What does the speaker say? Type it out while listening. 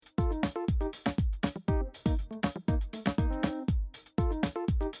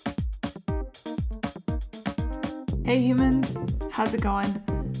Hey humans, how's it going?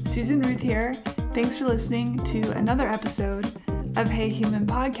 Susan Ruth here. Thanks for listening to another episode of Hey Human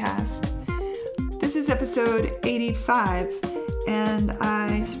Podcast. This is episode 85, and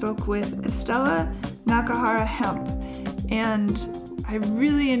I spoke with Estella Nakahara Hemp, and I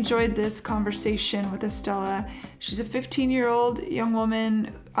really enjoyed this conversation with Estella. She's a 15-year-old young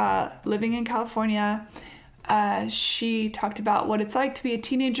woman living in California. She talked about what it's like to be a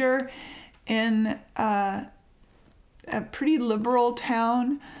teenager in a pretty liberal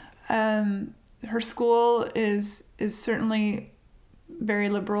town. Her school is certainly very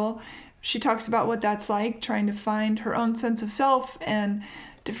liberal. She talks about what that's like, trying to find her own sense of self and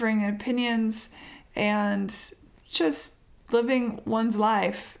differing opinions and just living one's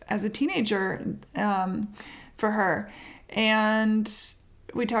life as a teenager for her. And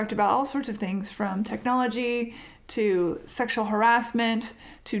we talked about all sorts of things, from technology to sexual harassment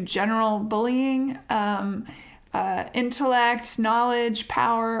to general bullying, intellect, knowledge,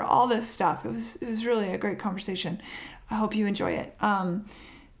 power, all this stuff. It was really a great conversation. I hope you enjoy it.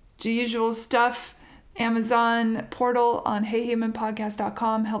 The usual stuff. Amazon portal on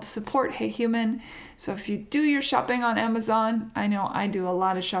heyhumanpodcast.com helps support Hey Human. So if you do your shopping on Amazon, I know I do a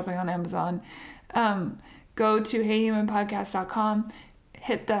lot of shopping on Amazon, go to heyhumanpodcast.com,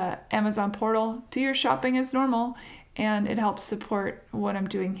 hit the Amazon portal, do your shopping as normal, and it helps support what I'm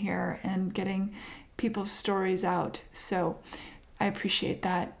doing here and getting people's stories out. So I appreciate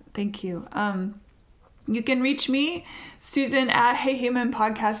that. Thank you. You can reach me, Susan, at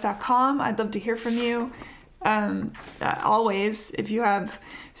heyhumanpodcast.com. I'd love to hear from you. Always, if you have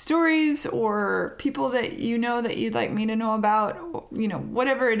stories or people that you know that you'd like me to know about,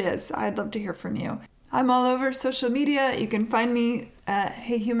 whatever it is, I'd love to hear from you. I'm all over social media. You can find me at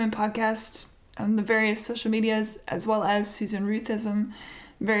Hey Human Podcast on the various social medias, as well as Susan Ruthism,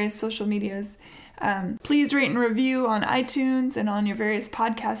 various social medias. Please rate and review on iTunes and on your various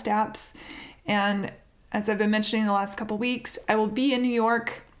podcast apps. And as I've been mentioning the last couple weeks, I will be in New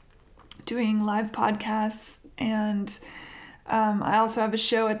York doing live podcasts. And I also have a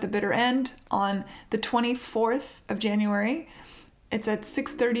show at the Bitter End on the 24th of January. It's at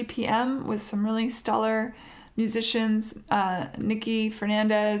 6:30 p.m. with some really stellar musicians, Nikki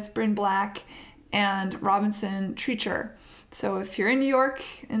Fernandez, Bryn Black, and Robinson Treacher. So if you're in New York,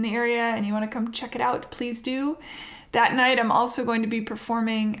 in the area, and you want to come check it out, please do. That night, I'm also going to be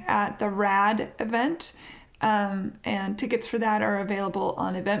performing at the RAD event, and tickets for that are available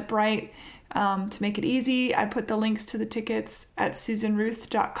on Eventbrite. To make it easy, I put the links to the tickets at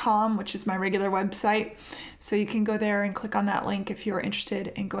susanruth.com, which is my regular website. So you can go there and click on that link if you're interested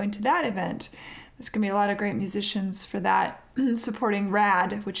in going to that event. There's going to be a lot of great musicians for that, supporting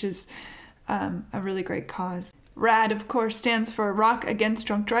RAD, which is a really great cause. RAD, of course, stands for Rock Against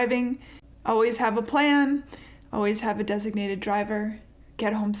Drunk Driving. Always have a plan. Always have a designated driver.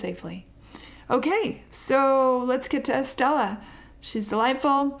 Get home safely. Okay, so let's get to Estella. She's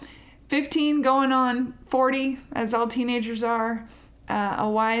delightful. 15 going on 40, as all teenagers are. A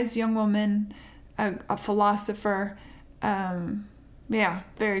wise young woman, a philosopher.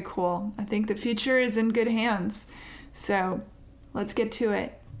 Very cool. I think the future is in good hands. So let's get to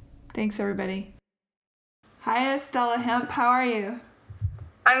it. Thanks, everybody. Hi, Estella Hemp. How are you?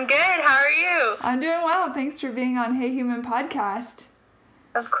 I'm good. How are you? I'm doing well. Thanks for being on Hey Human Podcast.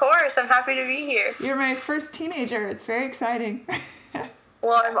 Of course. I'm happy to be here. You're my first teenager. It's very exciting.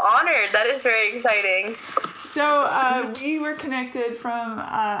 Well, I'm honored. That is very exciting. So we were connected from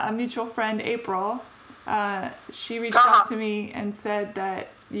a mutual friend, April. She reached out to me and said that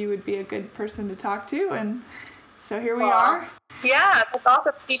you would be a good person to talk to, and so here we are. Yeah, that's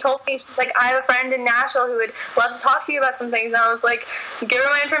awesome. She told me, she's like, I have a friend in Nashville who would love to talk to you about some things. And I was like, give her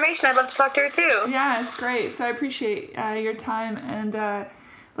my information. I'd love to talk to her too. Yeah, it's great. So I appreciate your time. And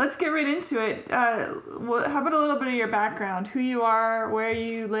let's get right into it. How about a little bit of your background, who you are, where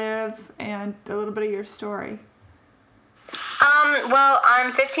you live, and a little bit of your story? Well,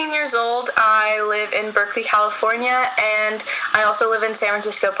 I'm 15 years old. I live in Berkeley, California, and I also live in San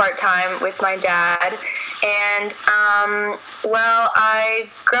Francisco part-time with my dad. And,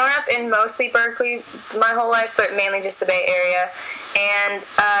 I've grown up in mostly Berkeley my whole life, but mainly just the Bay Area. And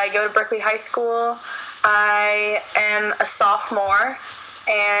I go to Berkeley High School. I am a sophomore.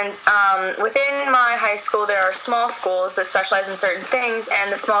 And within my high school, there are small schools that specialize in certain things,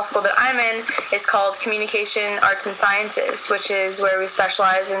 and the small school that I'm in is called Communication Arts and Sciences, which is where we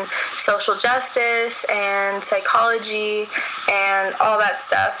specialize in social justice and psychology and all that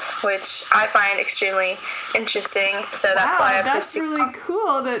stuff, which I find extremely interesting. So that's why I that's really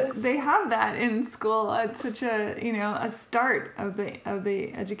cool that they have that in school at such a start of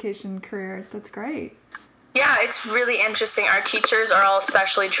the education career. That's great. Yeah, it's really interesting. Our teachers are all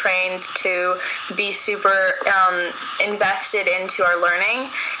specially trained to be super invested into our learning.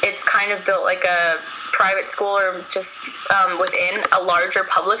 It's kind of built like a private school or just within a larger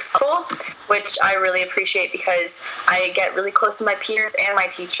public school, which I really appreciate because I get really close to my peers and my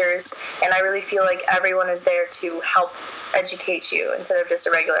teachers, and I really feel like everyone is there to help educate you instead of just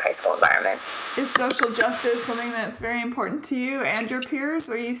a regular high school environment. Is social justice something that's very important to you and your peers?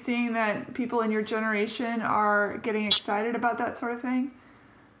 Are you seeing that people in your generation are getting excited about that sort of thing?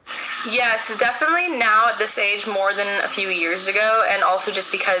 Yes, definitely now at this age more than a few years ago, and also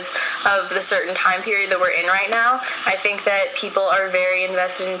just because of the certain time period that we're in right now. I think that people are very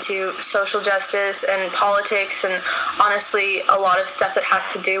invested into social justice and politics and honestly a lot of stuff that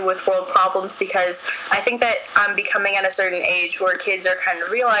has to do with world problems, because I think that I'm becoming at a certain age where kids are kind of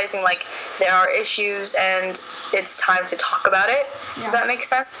realizing like there are issues and it's time to talk about it. Yeah. Does that make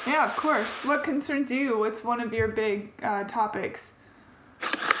sense? Yeah, of course. What concerns you? What's one of your big topics?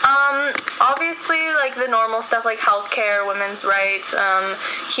 Obviously, like the normal stuff like healthcare, women's rights,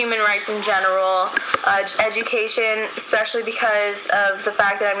 human rights in general, education, especially because of the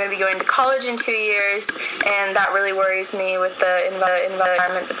fact that I'm going to be going to college in 2 years, and that really worries me with the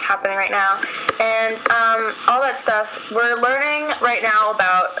environment that's happening right now. And all that stuff. We're learning right now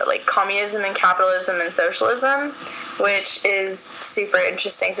about like communism and capitalism and socialism, which is super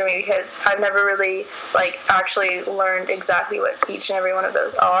interesting for me because I've never really like actually learned exactly what each and every one of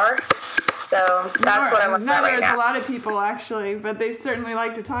those are. So that's what I'm looking at right now. There's a lot of people actually, but they certainly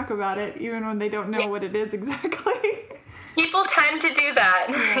like to talk about it even when they don't know what it is exactly. People tend to do that.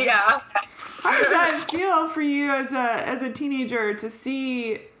 Yeah. How does that feel for you as a teenager to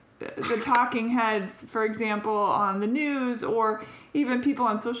see the talking heads, for example, on the news or even people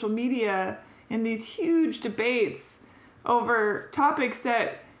on social media in these huge debates over topics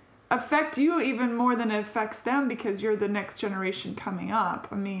that affect you even more than it affects them because you're the next generation coming up?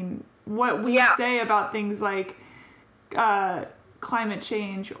 I mean, what we say about things like climate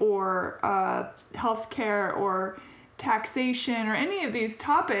change or healthcare or taxation or any of these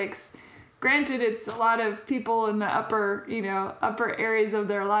topics, granted, it's a lot of people in the upper areas of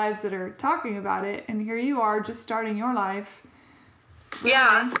their lives that are talking about it, and here you are just starting your life.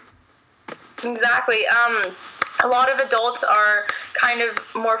 Yeah, exactly. A lot of adults are kind of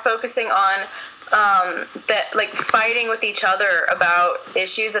more focusing on that, like fighting with each other about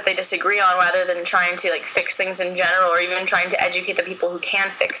issues that they disagree on, rather than trying to like fix things in general, or even trying to educate the people who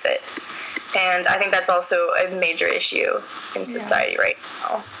can fix it. And I think that's also a major issue in society right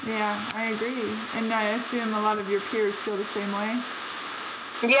now. Yeah, I agree. And I assume a lot of your peers feel the same way.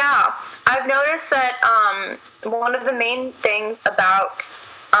 Yeah, I've noticed that one of the main things about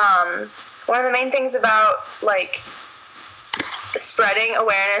like spreading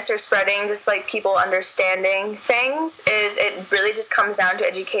awareness or spreading just like people understanding things is it really just comes down to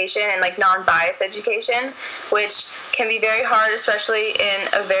education and like non-biased education, which can be very hard, especially in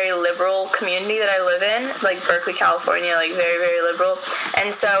a very liberal community that I live in, like Berkeley, California, like very, very liberal.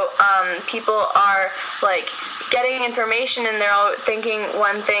 And so people are like getting information and they're all thinking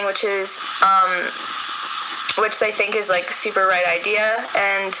one thing, which is which they think is like super right idea,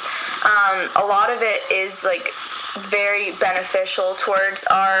 and a lot of it is like very beneficial towards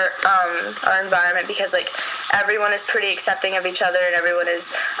our environment, because like everyone is pretty accepting of each other and everyone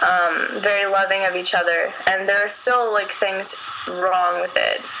is very loving of each other, and there are still like things wrong with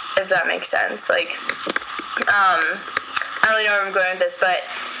it, if that makes sense. Like I don't really know where I'm going with this, but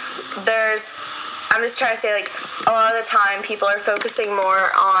I'm just trying to say, like, a lot of the time people are focusing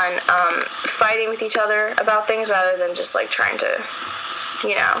more on fighting with each other about things rather than just, like, trying to,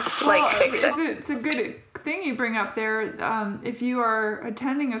 fix it. It's a good thing you bring up there. If you are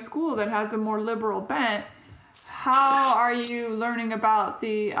attending a school that has a more liberal bent, how are you learning about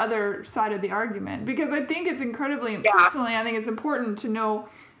the other side of the argument? Because I think it's personally, I think it's important to know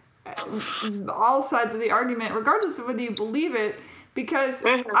all sides of the argument, regardless of whether you believe it. Because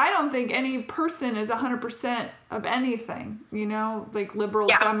I don't think any person is 100% of anything, like liberal,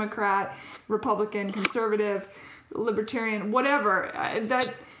 Democrat, Republican, conservative, libertarian, whatever.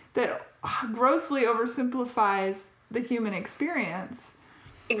 That grossly oversimplifies the human experience.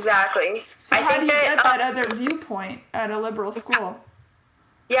 Exactly. So how do you get that other viewpoint at a liberal school?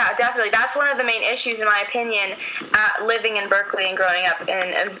 Yeah, definitely. That's one of the main issues, in my opinion, living in Berkeley and growing up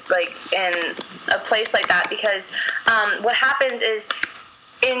in a place like that. Because what happens is,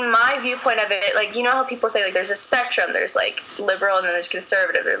 in my viewpoint of it, like, you know how people say, like, there's a spectrum. There's, like, liberal and then there's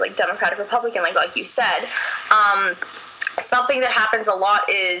conservative. There's, like, Democratic, Republican, like you said. Something that happens a lot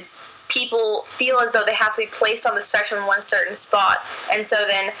is people feel as though they have to be placed on the spectrum in one certain spot. And so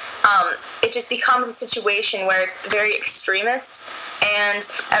then it just becomes a situation where it's very extremist, and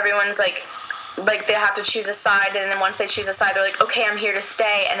everyone's like they have to choose a side, and then once they choose a side, they're like, okay, I'm here to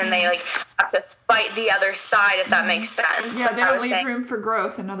stay, and then they like have to fight the other side, if that makes sense. Yeah, they don't leave room for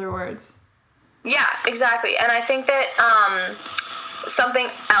growth, in other words. Yeah, exactly. And I think that something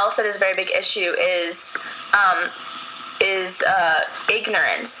else that is a very big issue is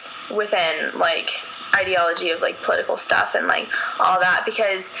ignorance within like ideology of like political stuff and like all that,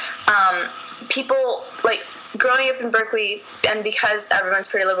 because people like growing up in Berkeley, and because everyone's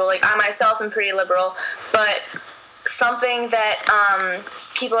pretty liberal, like I myself am pretty liberal, but something that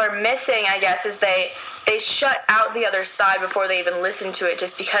people are missing, I guess, is they shut out the other side before they even listen to it,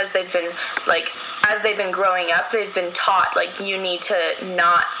 just because they've been like, as they've been growing up, they've been taught like, you need to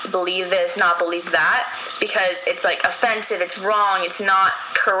not believe this, not believe that, because it's like offensive, it's wrong, it's not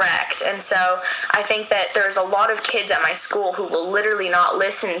correct. And so I think that there's a lot of kids at my school who will literally not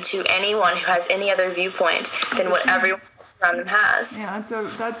listen to anyone who has any other viewpoint than what everyone around them has. Yeah,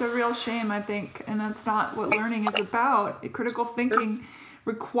 that's a real shame, I think, and that's not what learning is about. Critical thinking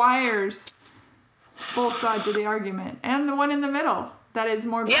requires both sides of the argument, and the one in the middle that is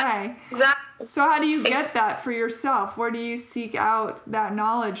more gray. Yeah, exactly. So how do you get that for yourself? Where do you seek out that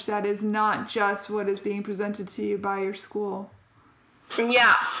knowledge that is not just what is being presented to you by your school?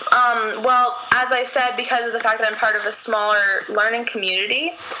 Yeah, well, as I said, because of the fact that I'm part of a smaller learning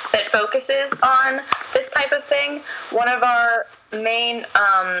community that focuses on this type of thing, one of our main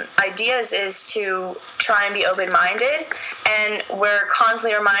ideas is to try and be open-minded, and we're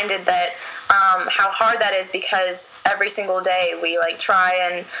constantly reminded that how hard that is, because every single day we like try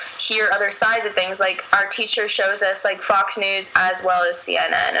and hear other sides of things. Like our teacher shows us like Fox News as well as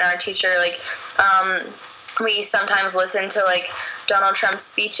CNN, and our teacher like we sometimes listen to like Donald Trump's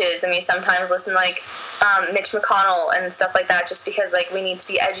speeches, and we sometimes listen like Mitch McConnell and stuff like that, just because like we need to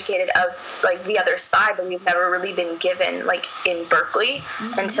be educated of like the other side that we've never really been given like in Berkeley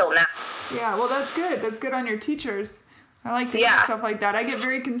until now. Yeah, well, that's good. That's good on your teachers. I like to hear stuff like that. I get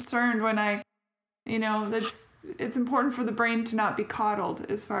very concerned when it's important for the brain to not be coddled,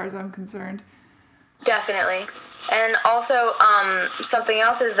 as far as I'm concerned. Definitely. And also something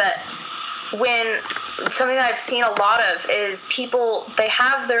else is that something that I've seen a lot of is people, they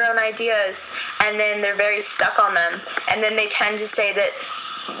have their own ideas and then they're very stuck on them, and then they tend to say that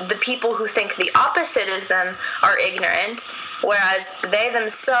the people who think the opposite as them are ignorant, whereas they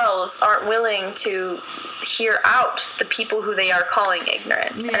themselves aren't willing to hear out the people who they are calling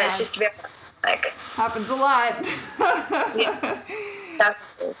ignorant. Yes. And it's just very like happens a lot. Yeah,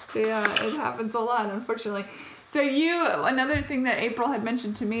 definitely. Yeah, it happens a lot, unfortunately. So another thing that April had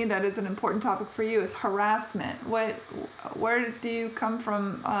mentioned to me that is an important topic for you is harassment. Where do you come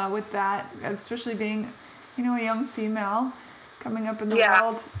from with that, especially being, a young female coming up in the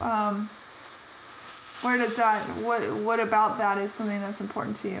world? Where does that, what about that is something that's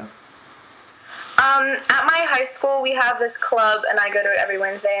important to you? At my high school, we have this club, and I go to it every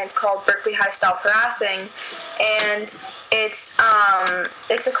Wednesday, and it's called Berkeley High Stop Harassing, and it's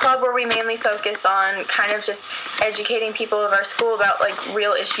a club where we mainly focus on kind of just educating people of our school about like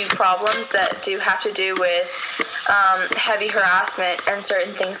real issue problems that do have to do with heavy harassment and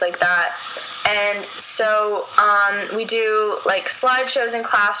certain things like that. And so we do like slideshows in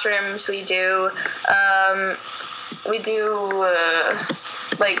classrooms. We do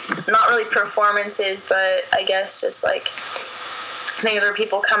like not really performances, but I guess just like things where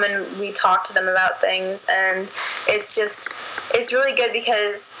people come and we talk to them about things. And it's really good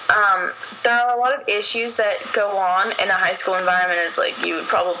because there are a lot of issues that go on in a high school environment, as like you would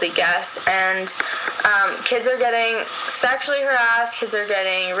probably guess, and kids are getting sexually harassed, kids are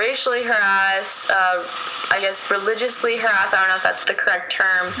getting racially harassed, I guess religiously harassed. I don't know if that's the correct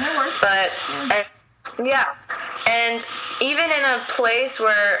term, but and even in a place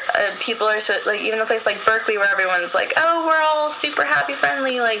where people are like, even a place like Berkeley where everyone's like, oh, we're all super happy,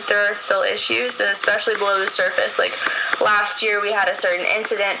 friendly, like there are still issues, and especially below the surface. Like last year we had a certain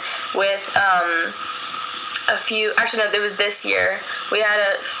incident with it was this year. We had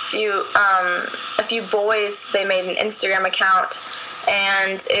a few boys, they made an Instagram account,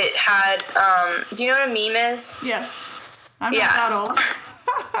 and it had, do you know what a meme is? Yes. I'm not that old.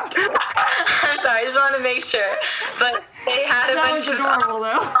 I'm sorry, I just wanted to make sure. But they had a bunch of adorable,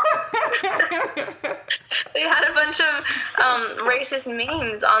 though. They had a bunch of racist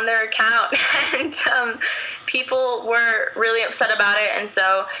memes on their account, and people were really upset about it, and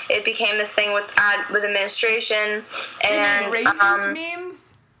so it became this thing with administration. And racist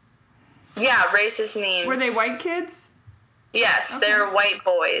memes? Yeah, racist memes. Were they white kids? Yes, Okay. they were white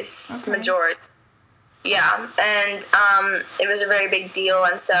boys, Okay. majority. Yeah, and it was a very big deal,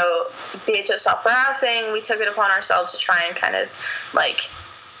 and so BHO stopped harassing. We took it upon ourselves to try and kind of like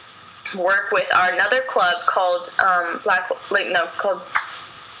work with another club called Black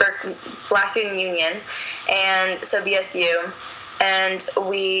Student Union, and so BSU, and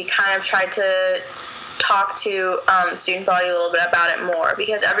we kind of tried to talk to student body a little bit about it more,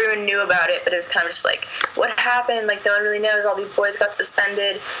 because everyone knew about it, but it was kind of just like, what happened? Like, no one really knows. All these boys got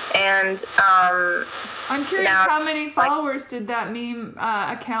suspended, and I'm curious, now, how many followers did that meme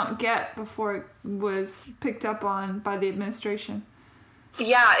account get before it was picked up on by the administration?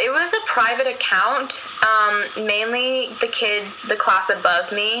 yeah, it was a private account. Mainly the kids, the class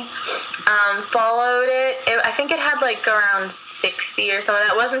above me, followed it. I think it had like around 60 or something.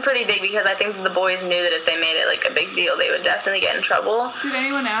 That wasn't pretty big, because I think the boys knew that if they made it like a big deal, they would definitely get in trouble. Did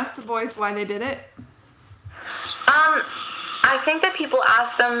anyone ask the boys why they did it? I think that people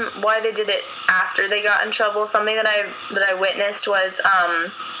asked them why they did it after they got in trouble. Something that I witnessed was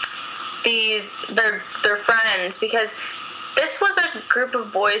their friends, because this was a group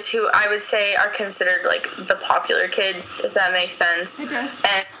of boys who I would say are considered like the popular kids, if that makes sense. It does.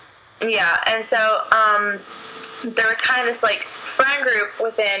 And yeah, and so there was kind of this like friend group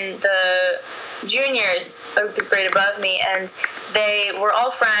within the juniors of the grade above me, and they were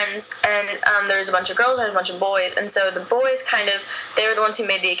all friends, and there was a bunch of girls and there was a bunch of boys, and so the boys they were the ones who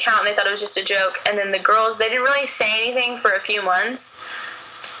made the account, and they thought it was just a joke, and then the girls, they didn't really say anything for a few months,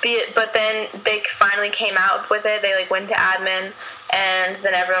 but then they finally came out with it. They like went to admin, and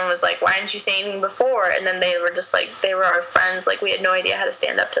then everyone was like, why didn't you say anything before? And then they were just like, they were our friends, like we had no idea how to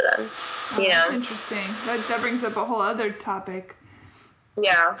stand up to them. Oh, that's interesting. That brings up a whole other topic.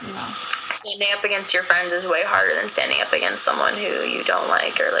 Yeah. Standing up against your friends is way harder than standing up against someone who you don't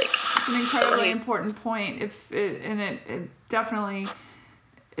like, or like. It's an incredibly important point. It definitely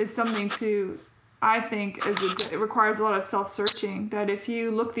is something to, I think, it requires a lot of self-searching. That if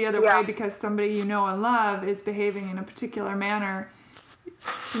you look the other way because somebody you know and love is behaving in a particular manner,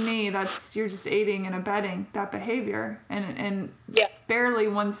 to me, you're just aiding and abetting that behavior, and barely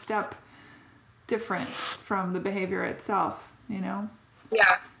one step different from the behavior itself. You know.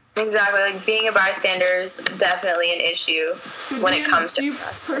 Yeah, exactly. Like, being a bystander is definitely an issue when it comes to. Do you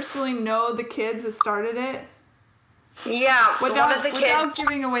personally know the kids that started it? Yeah, without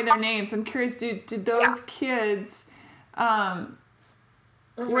giving away their names, I'm curious. Did those kids,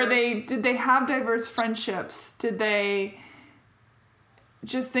 did they have diverse friendships? Did they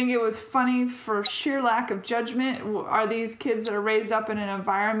just think it was funny for sheer lack of judgment? Are these kids that are raised up in an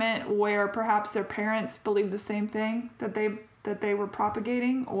environment where perhaps their parents believe the same thing that they were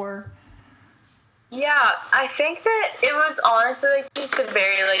propagating, or? Yeah, I think that it was honestly like just a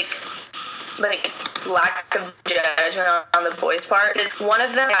very like lack of judgment on the boys' part. One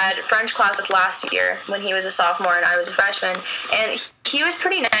of them had French class with last year when he was a sophomore and I was a freshman, and he was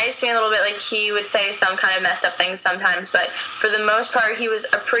pretty nice to me a little bit. Like, he would say some kind of messed up things sometimes, but for the most part he was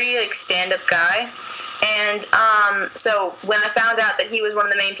a pretty like stand-up guy. And so when I found out that he was one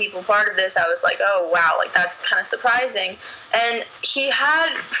of the main people part of this, I was like, oh wow, like that's kind of surprising. And he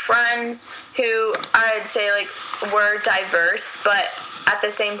had friends who I'd say like were diverse, but at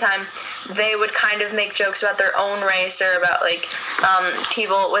the same time they would kind of make jokes about their own race or about like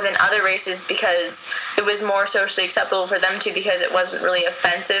people within other races, because it was more socially acceptable for them to, because it wasn't really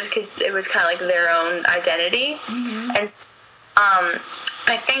offensive, because it was kind of like their own identity. Mm-hmm. And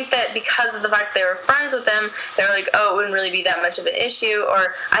I think that because of the fact they were friends with them, they were like, oh, it wouldn't really be that much of an issue,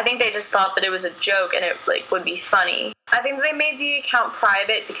 or I think they just thought that it was a joke and it like would be funny. I think they made the account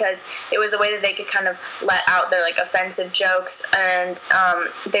private because it was a way that they could kind of let out their like offensive jokes, and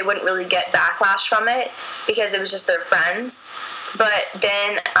they wouldn't really get backlash from it because it was just their friends. But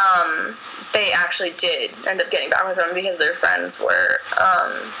then they actually did end up getting back with them because their friends were,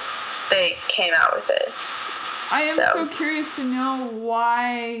 they came out with it. I am so curious to know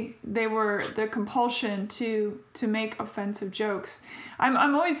why they were the compulsion to make offensive jokes.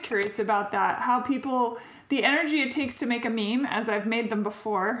 I'm always curious about that. How people, the energy it takes to make a meme, as I've made them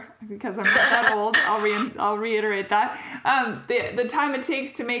before, because I'm not that old. I'll reiterate that. The time it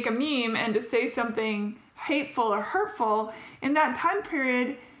takes to make a meme and to say something hateful or hurtful in that time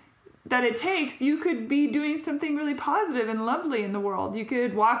period that it takes, you could be doing something really positive and lovely in the world. You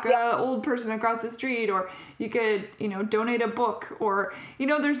could walk a old person across the street, or you could, donate a book, or,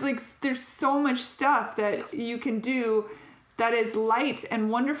 there's so much stuff that you can do that is light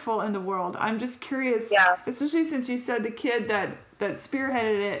and wonderful in the world. I'm just curious, especially since you said the kid that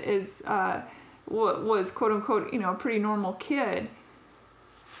spearheaded it was quote unquote, a pretty normal kid.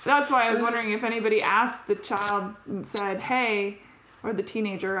 that's why I was wondering if anybody asked the child and said, hey, or the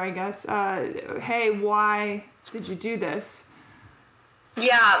teenager, I guess, hey, why did you do this?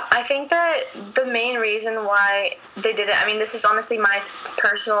 Yeah, I think that the main reason why they did it, I mean, this is honestly my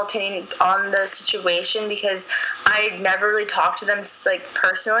personal opinion on the situation, because I never really talked to them, like,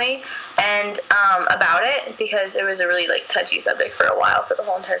 personally and about it, because it was a really, like, touchy subject for a while for the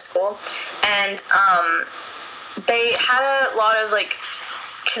whole entire school. And they had a lot of, like,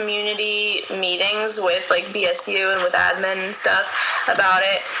 community meetings with, like, BSU and with admin and stuff about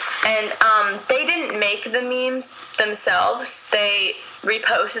it. And they didn't make the memes themselves. They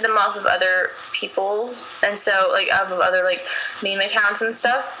reposted them off of other people, and so, like, off of other, like, meme accounts and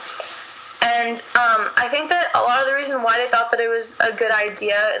stuff. And I think that a lot of the reason why they thought that it was a good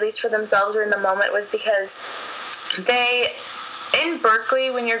idea, at least for themselves or in the moment, was because in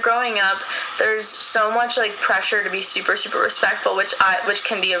Berkeley, when you're growing up, there's so much, like, pressure to be super, super respectful, which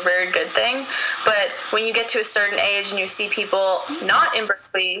can be a very good thing. But when you get to a certain age and you see people not in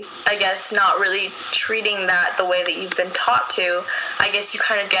Berkeley, I guess, not really treating that the way that you've been taught to, I guess you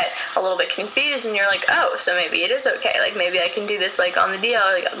kind of get a little bit confused, and you're like, oh, so maybe it is okay. Like, maybe I can do this, like, on the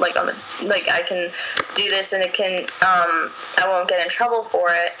DL, like I can do this, and it can, I won't get in trouble for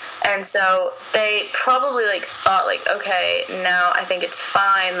it. And so they probably, like, thought, like, okay, now I think it's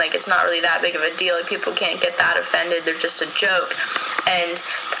fine, like, it's not really that big of a deal, like, people can't get that offended, they're just a joke. And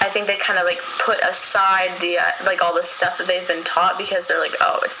I think they kind of, like, put aside the like, all the stuff that they've been taught, because they're like,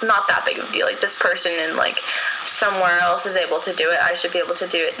 oh, it's not that big of a deal, like, this person in, like, somewhere else is able to do it, I should be able to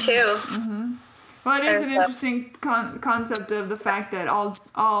do it too. Mm-hmm. Well, it is an interesting concept of the fact that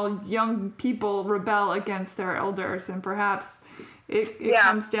all young people rebel against their elders, and perhaps it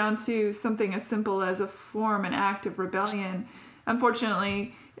comes down to something as simple as an act of rebellion,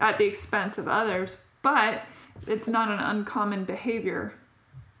 unfortunately at the expense of others, but it's not an uncommon behavior.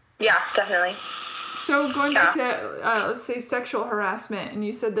 Yeah, definitely. So going back to let's say sexual harassment, and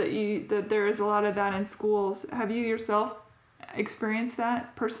you said that there is a lot of that in schools. Have you yourself experienced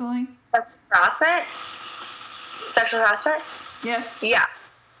that personally? Sexual harassment? Yes. Yeah.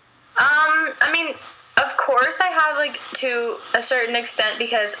 I mean, of course I have, like, to a certain extent,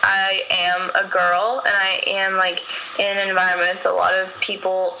 because I am a girl, and I am, like, in an environment with a lot of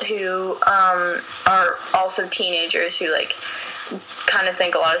people who are also teenagers who, like, kind of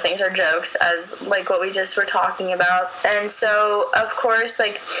think a lot of things are jokes, as, like, what we just were talking about. And so, of course,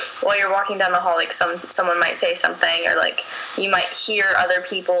 like, while you're walking down the hall, like, someone might say something, or, like, you might hear other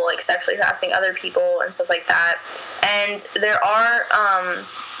people, like, sexually harassing other people and stuff like that. And there are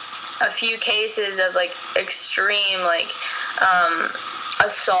a few cases of, like, extreme, like,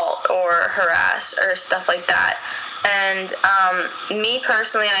 assault or harass or stuff like that. And me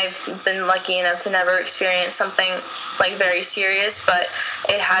personally, I've been lucky enough to never experience something, like, very serious, but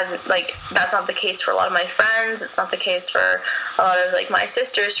it hasn't, like, that's not the case for a lot of my friends. It's not the case for a lot of, like, my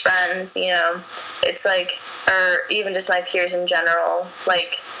sister's friends, you know. It's like, or even just my peers in general,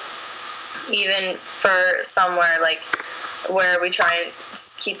 like, even for somewhere, like, where we try and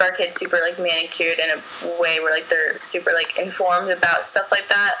keep our kids super, like, manicured in a way where, like, they're super, like, informed about stuff like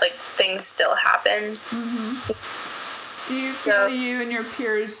that, like, things still happen. Mm-hmm. Do you feel you and your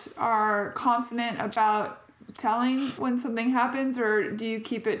peers are confident about telling when something happens, or do you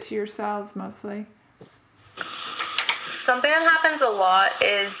keep it to yourselves mostly? Something that happens a lot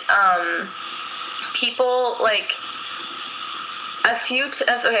is people, like,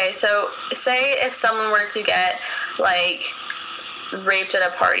 okay, so say if someone were to get, like, raped at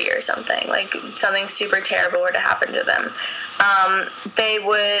a party or something, like, something super terrible were to happen to them,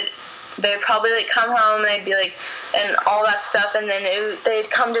 they'd probably, like, come home, and they'd be like, and all that stuff, and then they'd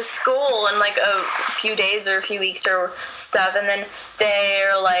come to school in, like, a few days or a few weeks or stuff, and then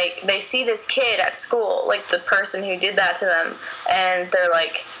they're like, they see this kid at school, like, the person who did that to them, and they're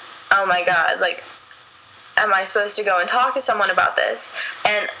like, oh my god, like, am I supposed to go and talk to someone about this?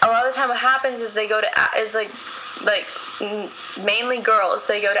 And a lot of the time what happens is they go to, is like mainly girls,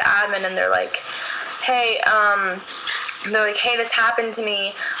 they go to admin, and they're like, hey, they're like, hey, this happened to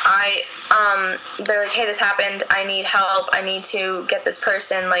me. They're like, hey, this happened. I need help. I need to get this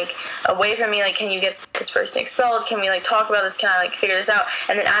person, like, away from me. Like, can you get this person expelled? Can we, like, talk about this? Can I, like, figure this out?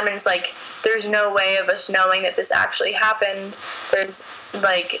 And then admin's like, there's no way of us knowing that this actually happened. There's,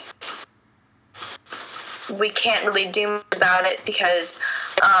 like, we can't really do much about it, because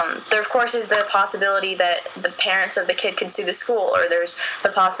there, of course, is the possibility that the parents of the kid could sue the school, or there's the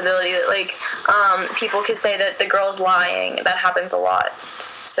possibility that, like, people could say that the girl's lying. That happens a lot.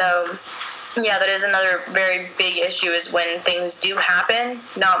 So, yeah, that is another very big issue, is when things do happen,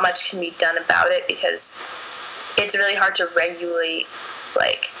 not much can be done about it, because it's really hard to regulate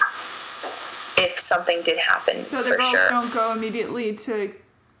like, if something did happen. So the girls don't go immediately to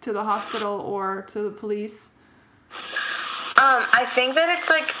the hospital or to the police? I think that it's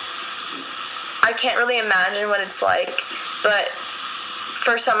like, I can't really imagine what it's like, but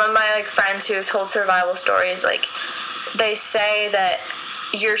for some of my like friends who have told survival stories, like, they say that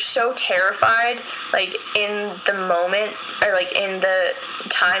you're so terrified, like, in the moment, or like in the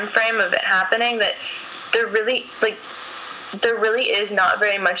time frame of it happening, that there really is not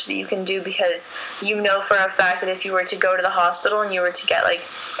very much that you can do, because you know for a fact that if you were to go to the hospital and you were to get like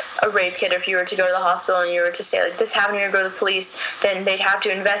a rape kit, or if you were to go to the hospital and you were to say like this happened, or go to the police, then they'd have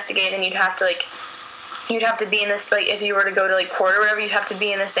to investigate, and you'd have to be in this, like, if you were to go to like court or whatever, you'd have to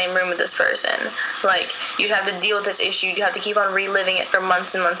be in the same room with this person. Like, you'd have to deal with this issue. You'd have to keep on reliving it for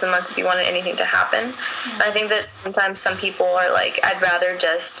months and months and months if you wanted anything to happen. And I think that sometimes some people are like, I'd rather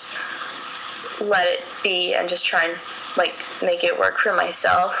just let it be and just try and like make it work for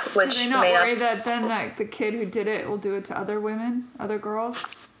myself. Which are they not worried that then like the kid who did it will do it to other women, other girls?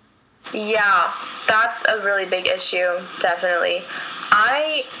 Yeah, that's a really big issue, definitely.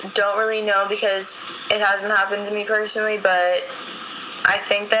 I don't really know because it hasn't happened to me personally, but I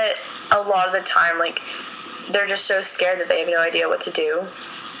think that a lot of the time, like, they're just so scared that they have no idea what to do,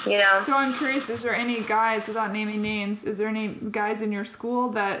 you know? So I'm curious, is there any guys, without naming names, is there any guys in your school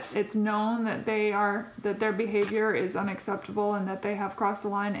that it's known that that their behavior is unacceptable and that they have crossed the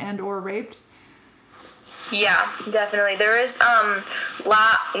line and or raped? Yeah, definitely. There is,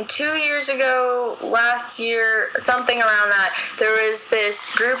 2 years ago, last year, something around that, there was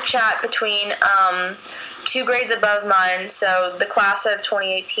this group chat between, 2 grades above mine. So the class of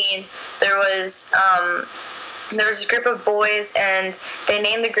 2018, there was a group of boys, and they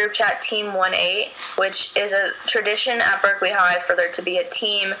named the group chat Team 1-8, which is a tradition at Berkeley High for there to be a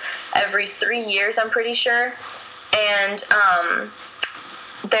team every 3 years, I'm pretty sure. And,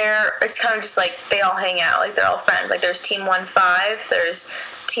 it's kind of just like they all hang out, like they're all friends. Like there's Team 1-5, there's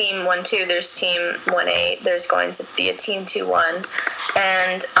Team 1-2, there's Team 1-8, there's going to be a Team 2-1,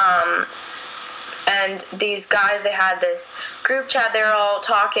 and these guys, they had this group chat, they were all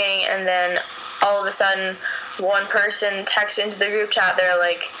talking, and then all of a sudden one person texted into the group chat, they're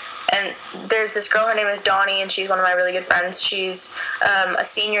like, and there's this girl, her name is Donnie, and she's one of my really good friends, she's a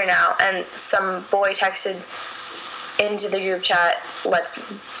senior now, and some boy texted into the group chat, let's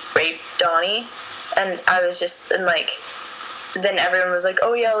rape Donnie, and I was just, and like, then everyone was like,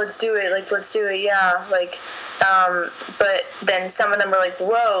 oh yeah, let's do it, yeah, like, but then some of them were like,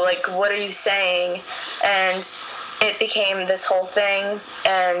 whoa, like, what are you saying? And it became this whole thing,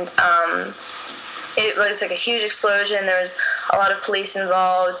 and, it was like a huge explosion. There was a lot of police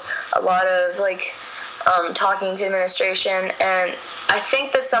involved, a lot of like, talking to administration, and I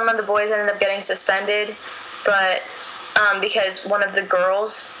think that some of the boys ended up getting suspended, but because one of the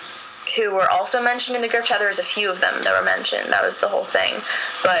girls who were also mentioned in the group chat, there was a few of them that were mentioned. That was the whole thing.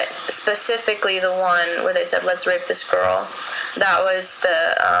 But specifically the one where they said, let's rape this girl, that was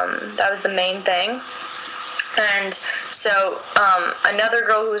the main thing. And so another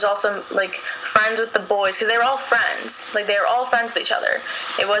girl who was also like friends with the boys, because they were all friends, like they were all friends with each other.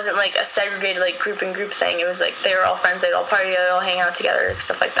 It wasn't like a segregated like group and group thing. It was like they were all friends, they'd all party together, all hang out together,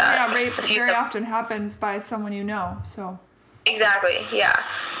 stuff like that. Yeah, rape very often happens by someone you know, so. Exactly, yeah.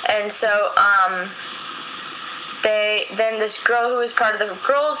 And so then this girl who was part of the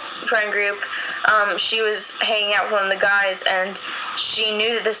girls' friend group, she was hanging out with one of the guys, and she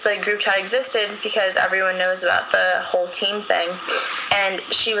knew that this like group chat existed because everyone knows about the whole team thing. And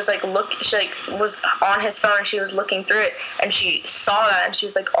she was like, she was on his phone, and she was looking through it, and she saw that, and she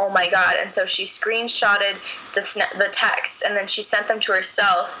was like, oh my god. And so she screenshotted the text, and then she sent them to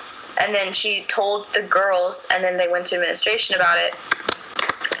herself, and then she told the girls, and then they went to administration about it,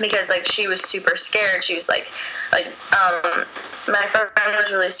 because like she was super scared. She was like my friend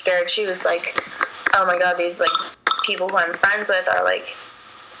was really scared. She was like, oh my god, these like people who I'm friends with are like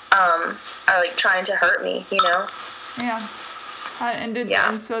trying to hurt me, you know? Yeah.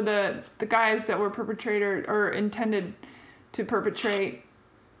 And so the guys that were perpetrator or intended to perpetrate,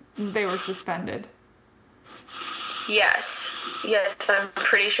 they were suspended. Yes, I'm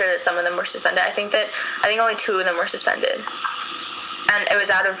pretty sure that some of them were suspended. I think only 2 of them were suspended. And it was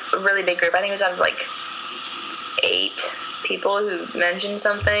out of a really big group. I think it was out of like 8 people who mentioned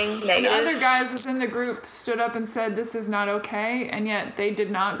something negative. And other guys within the group stood up and said this is not okay, and yet they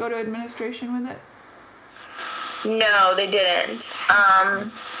did not go to administration with it? No, they didn't.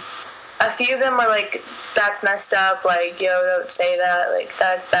 A few of them were like, that's messed up, like, yo, don't say that, like,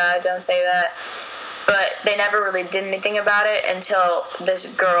 that's bad, don't say that. But they never really did anything about it until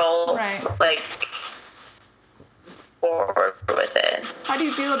this girl, right. like, forward with it. How do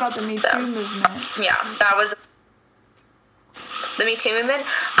you feel about the Me Too movement? Yeah, that was the Me Too movement.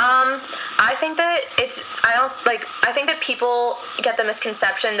 I think that I think that people get the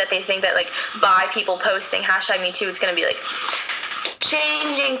misconception that they think that, like, by people posting hashtag Me Too, it's going to be, like,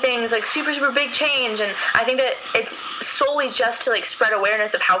 changing things, like, super, super big change. And I think that it's solely just to, like, spread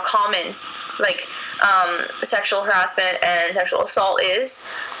awareness of how common, like, sexual harassment and sexual assault is.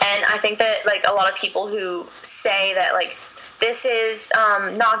 And I think that, like, a lot of people who say that, like, this is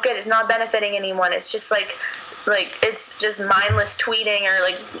not good, it's not benefiting anyone, it's just like it's just mindless tweeting or,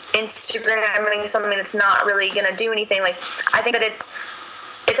 like, Instagramming something that's not really gonna do anything. Like, I think that it's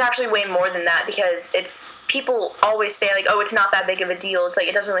actually way more than that, because it's, people always say, like, oh, it's not that big of a deal, it's like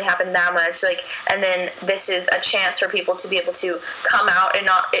it doesn't really happen that much, like, and then this is a chance for people to be able to come out and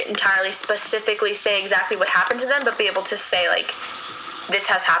not entirely specifically say exactly what happened to them, but be able to say, like, this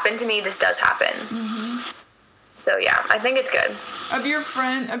has happened to me, this does happen. Mm-hmm. So yeah, I think it's good. Of your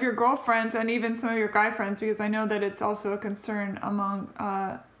girlfriends, and even some of your guy friends, because I know that it's also a concern among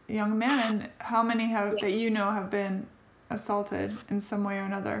young men, how many have been assaulted in some way or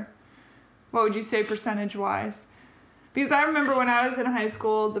another? What would you say percentage-wise? Because I remember when I was in high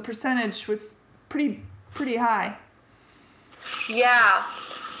school, the percentage was pretty high. Yeah.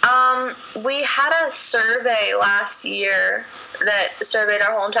 We had a survey last year that surveyed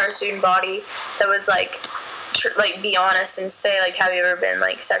our whole entire student body that was, like, be honest and say, like, have you ever been,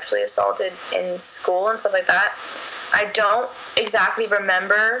 like, sexually assaulted in school and stuff like that. I don't exactly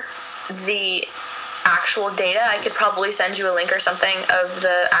remember the actual data. I could probably send you a link or something of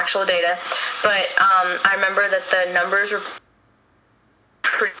the actual data, but I remember that the numbers were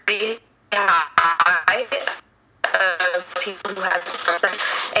pretty high of people who had them,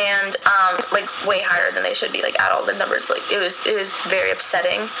 and like, way higher than they should be. Like, at all the numbers, like, it was very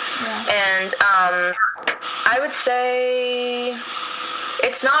upsetting. Yeah. And I would say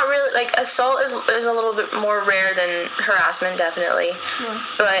it's not really, like, assault is a little bit more rare than harassment, definitely. Sure.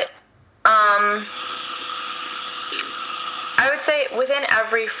 But I would say within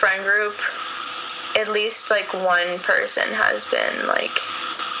every friend group, at least, like, one person has been, like,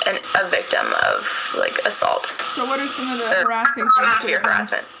 a victim of, like, assault. So what are some of the harassing things that have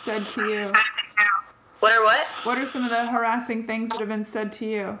been said to you? What are what? What are some of the harassing things that have been said to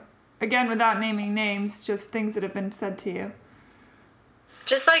you? Again, without naming names, just things that have been said to you.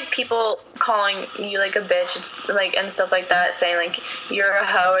 Just, like, people calling you, like, a bitch, it's, like, and stuff like that, saying, like, you're a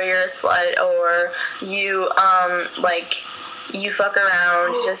hoe or you're a slut, or you, like, you fuck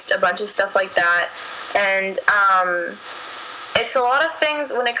around, just a bunch of stuff like that. And it's a lot of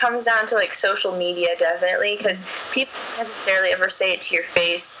things when it comes down to, like, social media, definitely, because people don't necessarily ever say it to your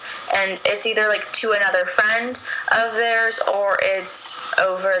face, and it's either, like, to another friend of theirs, or it's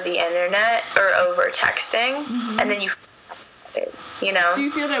over the internet or over texting. Mm-hmm. And then you know. Do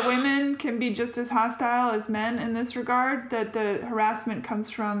you feel that women can be just as hostile as men in this regard, that the harassment comes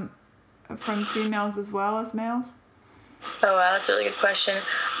from females as well as males? Oh, wow, that's a really good question.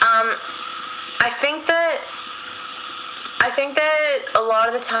 I think that a lot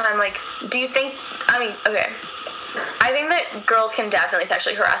of the time, like, I think that girls can definitely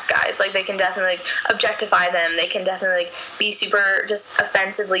sexually harass guys. Like, they can definitely, like, objectify them. They can definitely, like, be super just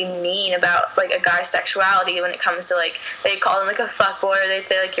offensively mean about, like, a guy's sexuality when it comes to, like, they call them, like, a fuckboy, or they'd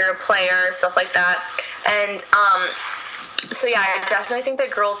say, like, you're a player, stuff like that. And so yeah, I definitely think that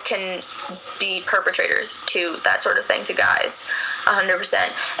girls can be perpetrators to that sort of thing to guys,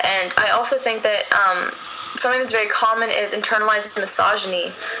 100%. And I also think that something that's very common is internalized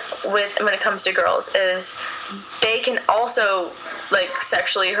misogyny when it comes to girls, is they can also, like,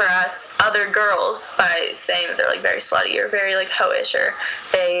 sexually harass other girls by saying that they're, like, very slutty or very, like, hoish, or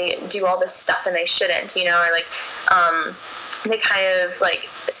they do all this stuff and they shouldn't, you know, or, like, they kind of, like,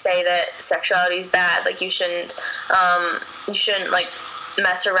 say that sexuality is bad, like, you shouldn't like,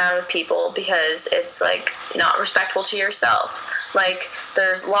 mess around with people because it's, like, not respectful to yourself. Like,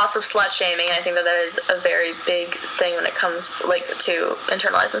 there's lots of slut shaming, and I think that is a very big thing when it comes, like, to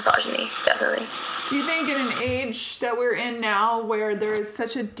internalized misogyny, definitely. Do you think in an age that we're in now, where there is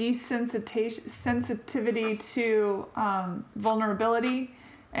such a sensitivity to vulnerability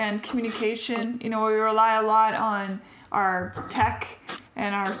and communication, you know, we rely a lot on our tech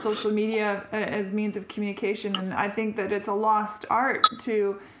and our social media as means of communication, and I think that it's a lost art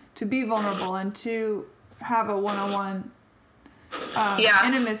to be vulnerable and to have a one-on-one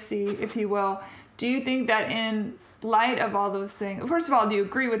intimacy, if you will. Do you think that in light of all those things, first of all, do you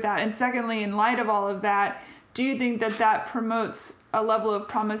agree with that? And secondly, in light of all of that, do you think that that promotes a level of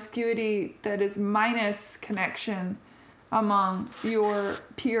promiscuity that is minus connection among your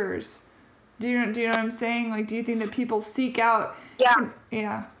peers Do you know what I'm saying? Like, do you think that people seek out? Yeah.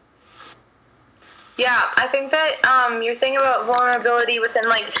 Yeah. Yeah, I think that your thing about vulnerability within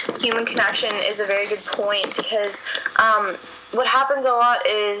like human connection is a very good point, because what happens a lot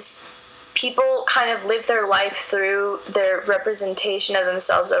is people kind of live their life through their representation of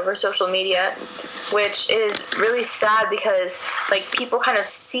themselves over social media, which is really sad, because like people kind of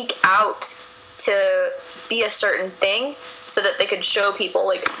seek out to be a certain thing so that they could show people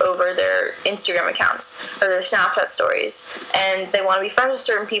like over their Instagram accounts or their Snapchat stories, and they want to be friends with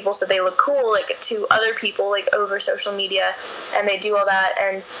certain people so they look cool like to other people like over social media, and they do all that.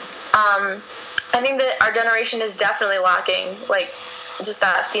 And I think that our generation is definitely lacking like just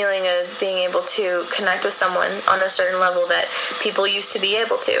that feeling of being able to connect with someone on a certain level that people used to be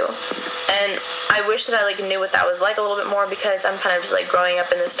able to. And I wish that I like knew what that was like a little bit more, because I'm kind of just like growing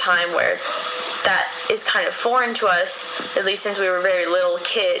up in this time where that is kind of foreign to us, at least since we were very little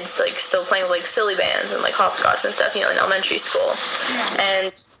kids, like still playing with like silly bands and like hopscotch and stuff, you know, in elementary school.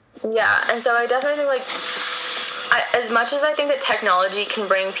 And yeah, and so I definitely think like as much as I think that technology can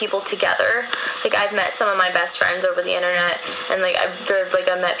bring people together, like I've met some of my best friends over the internet, and like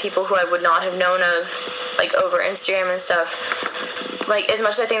I've met people who I would not have known of like over Instagram and stuff. Like as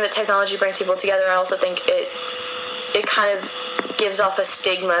much as I think that technology brings people together, I also think it kind of gives off a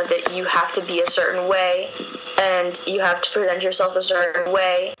stigma that you have to be a certain way and you have to present yourself a certain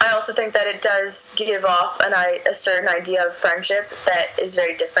way. I also think that it does give off a certain idea of friendship that is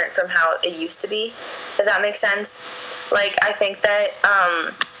very different from how it used to be, if that makes sense. Like, I think that,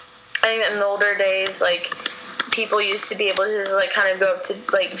 in the older days, like, people used to be able to just, like, kind of go up to,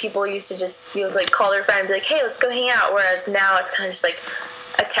 like, people used to just be able to, like, call their friend and be like, hey, let's go hang out, whereas now it's kind of just, like,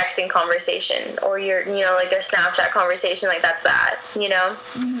 a texting conversation, or like a Snapchat conversation, like that's that, you know?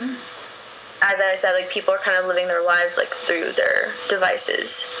 Mm-hmm. As I said, like people are kind of living their lives like through their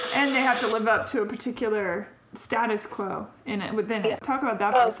devices. And they have to live up to a particular status quo within it. Talk about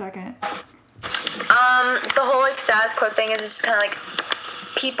that for a second. The whole like status quo thing is just kind of like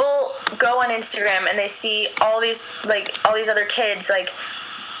people go on Instagram and they see all these other kids like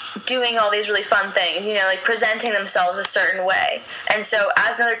doing all these really fun things, you know, like presenting themselves a certain way. And so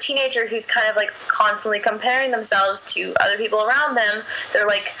as another teenager who's kind of like constantly comparing themselves to other people around them, they're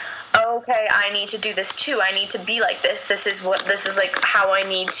like, oh, okay, I need to do this too. I need to be like this. This is like how I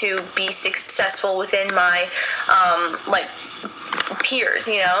need to be successful within my like peers,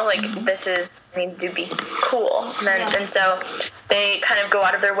 you know, like this is I need to be cool. And so they kind of go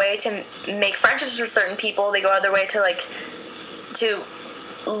out of their way to make friendships with certain people. They go out of their way to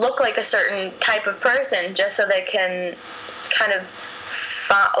look like a certain type of person just so they can kind of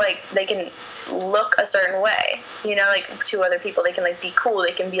they can look a certain way, you know, like to other people. They can like be cool,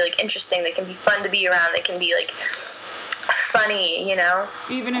 they can be like interesting, they can be fun to be around, they can be like funny, you know,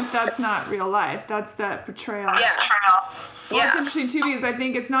 even if that's not real life. That's that portrayal. Well, it's interesting too, because I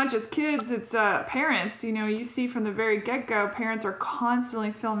think it's not just kids, it's parents. You know, you see from the very get-go, parents are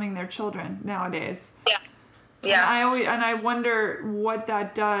constantly filming their children nowadays. Yeah. And I wonder what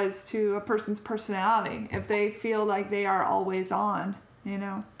that does to a person's personality if they feel like they are always on, you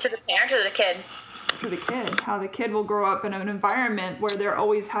know. To the parent or to the kid? To the kid. How the kid will grow up in an environment where they're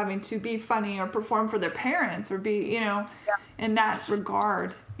always having to be funny or perform for their parents or be, you know, in that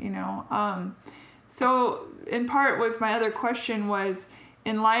regard, you know. So in part with my other question was,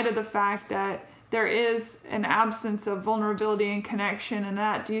 in light of the fact that there is an absence of vulnerability and connection and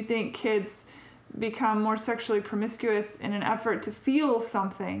that, do you think kids become more sexually promiscuous in an effort to feel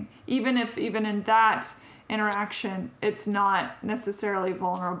something, even if in that interaction it's not necessarily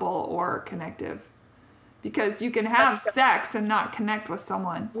vulnerable or connective? Because you can have sex and not connect with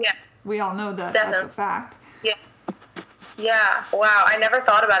someone. Yeah. We all know that. Definitely. That's a fact. Yeah. Yeah. Wow. I never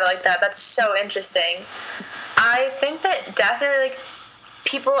thought about it like that. That's so interesting. I think that definitely like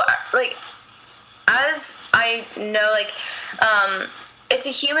people are, like, as I know, like, it's a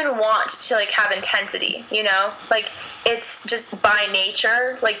human want to, like, have intensity, you know? Like, it's just by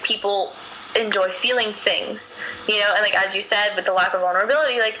nature, like, people enjoy feeling things, you know? And, like, as you said, with the lack of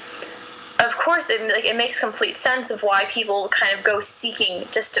vulnerability, like, of course, it makes complete sense of why people kind of go seeking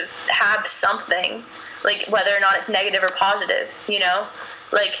just to have something, like, whether or not it's negative or positive, you know?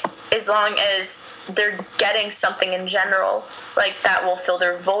 Like, as long as they're getting something in general, like, that will fill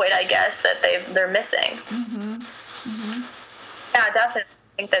their void, I guess, that they're missing. Mm-hmm. Mm-hmm. Yeah, definitely.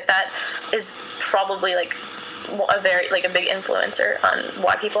 I think that is probably like a big influencer on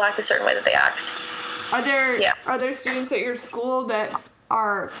why people act a certain way that they act. Are there students at your school that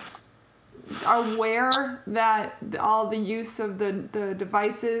are aware that all the use of the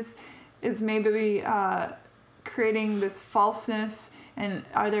devices is maybe creating this falseness And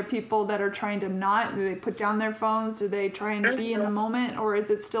are there people that are trying to not? Do they put down their phones? Do they try and be in the moment? Or is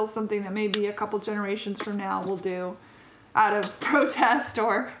it still something that maybe a couple generations from now will do out of protest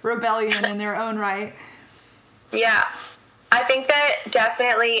or rebellion in their own right? Yeah. I think that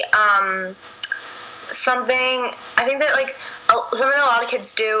definitely something that a lot of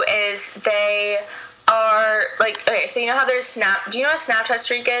kids do is they are like, okay, so you know how there's do you know what a Snapchat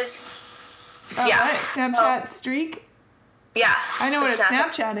streak is? Yeah. What? Snapchat streak? Yeah. I know what a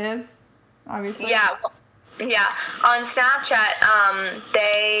Snapchat is, obviously. Yeah. Yeah. On Snapchat,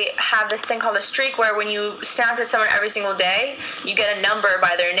 they have this thing called a streak where when you Snapchat someone every single day, you get a number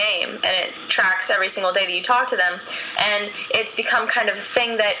by their name, and it tracks every single day that you talk to them. And it's become kind of a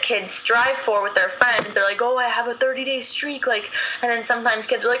thing that kids strive for with their friends. They're like, oh, I have a 30-day streak. And then sometimes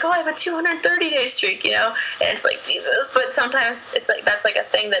kids are like, oh, I have a 230-day streak, And it's like, Jesus. But sometimes it's like, that's like a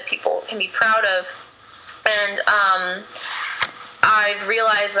thing that people can be proud of. And I've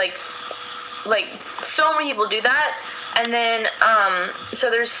realized, like so many people do that, and then so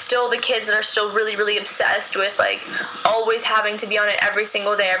there's still the kids that are still really, really obsessed with like always having to be on it every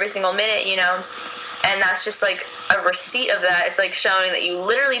single day, every single minute, and that's just like a receipt of that. It's like showing that you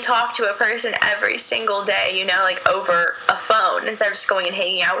literally talk to a person every single day, like over a phone instead of just going and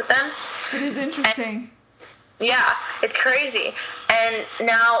hanging out with them. It is interesting. Yeah, it's crazy. And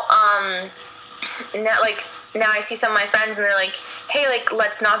now now I see some of my friends and they're like, hey, like,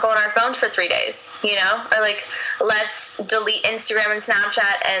 let's not go on our phones for 3 days, Or, like, let's delete Instagram and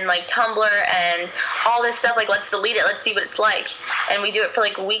Snapchat and, like, Tumblr and all this stuff. Like, let's delete it. Let's see what it's like. And we do it for,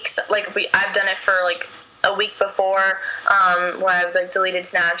 like, weeks. Like, I've done it for, like, a week before where I've, like, deleted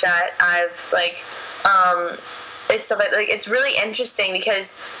Snapchat. I've, like, it's stuff like, it's really interesting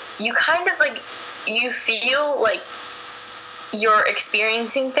because you kind of, like, you feel, like, you're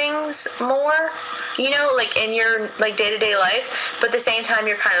experiencing things more, like in your like day-to-day life, but at the same time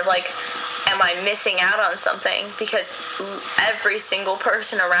you're kind of like, am I missing out on something? Because every single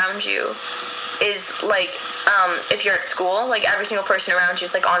person around you is like, if you're at school, like every single person around you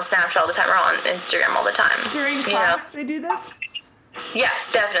is like on Snapchat all the time or on Instagram all the time. During class they do this? Yes,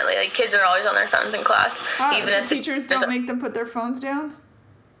 definitely. Like kids are always on their phones in class. Even if teachers don't make them put their phones down?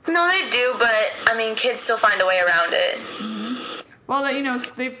 No, they do, but I mean, kids still find a way around it. Mm-hmm. Well,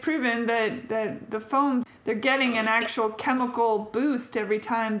 they've proven that the phones, they're getting an actual chemical boost every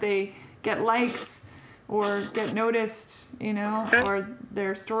time they get likes or get noticed, or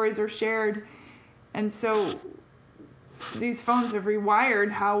their stories are shared. And so these phones have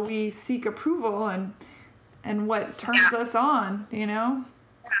rewired how we seek approval and what turns us on,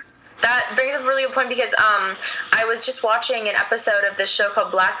 That brings up a really good point because I was just watching an episode of this show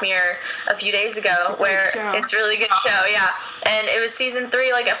called Black Mirror a few days ago where it's a really good show, yeah. And it was season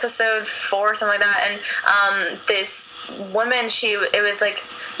 3, like episode 4 or something like that. And this woman, it was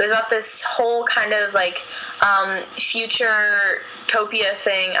about this whole kind of like future-topia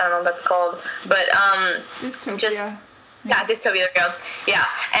thing. I don't know what that's called, but dystopia. Yeah, dystopia, there we go. Yeah,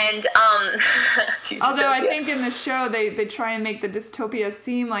 and although I think in the show they try and make the dystopia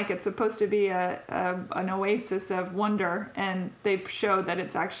seem like it's supposed to be an oasis of wonder, and they show that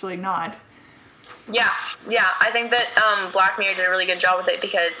it's actually not. Yeah, I think that Black Mirror did a really good job with it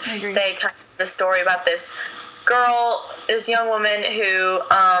because they kind of the story about this girl, this young woman who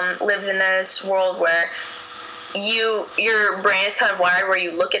lives in this world where your brain is kind of wired where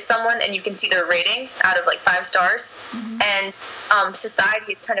you look at someone and you can see their rating out of like 5 stars, and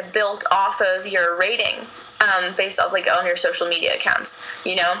society is kind of built off of your rating based off like on your social media accounts,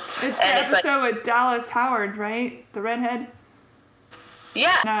 It's the episode with Dallas Howard, right? The redhead.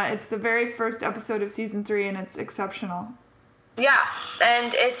 Yeah. It's the very first episode of season 3, and it's exceptional. Yeah,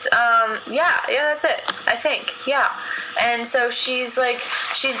 and it's that's it, I think. Yeah. And so she's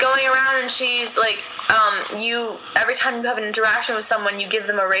going around and she's like, every time you have an interaction with someone, you give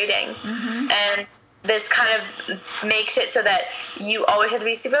them a rating. And this kind of makes it so that you always have to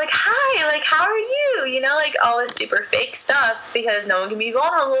be super like, hi, like, how are you? Like all this super fake stuff, because no one can be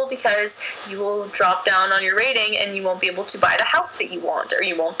vulnerable, because you will drop down on your rating and you won't be able to buy the house that you want, or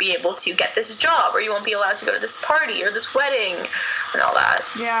you won't be able to get this job, or you won't be allowed to go to this party or this wedding and all that.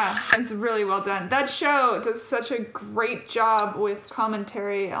 Yeah, it's really well done. That show does such a great job with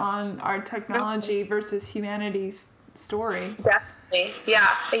commentary on our technology versus humanity's story. Definitely.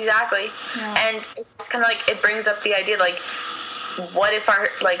 Yeah, exactly. Yeah. And it's kind of like, it brings up the idea, like, what if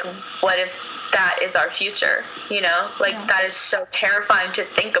that is our future, that is so terrifying to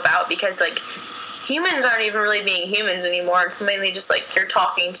think about, because like humans aren't even really being humans anymore. It's mainly just like you're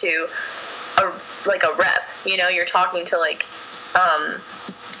talking to a rep, you're talking to like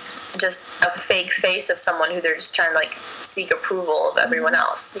just a fake face of someone who they're just trying to like seek approval of everyone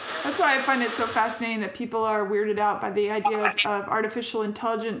else. That's why I find it so fascinating that people are weirded out by the idea of artificial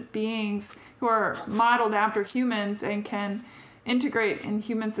intelligent beings who are modeled after humans and can integrate in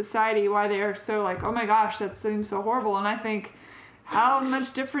human society, why they are so like, oh my gosh, that seems so horrible. And I think, how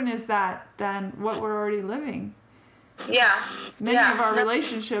much different is that than what we're already living? Yeah. Many of our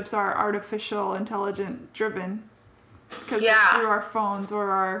relationships are artificial intelligent driven because they're through our phones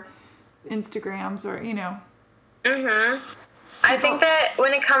or our Instagrams or, you know. Mm-hmm. I think that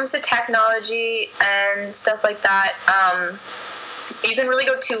when it comes to technology and stuff like that, you can really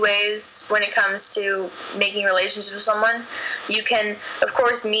go two ways when it comes to making relationships with someone. You can, of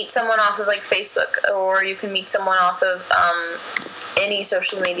course, meet someone off of like Facebook, or you can meet someone off of any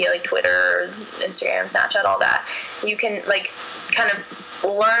social media like Twitter, Instagram, Snapchat, all that. You can like kind of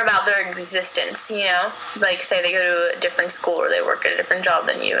learn about their existence, you know, like say they go to a different school or they work at a different job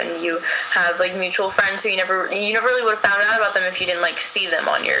than you, and you have like mutual friends who you never really would have found out about them if you didn't like see them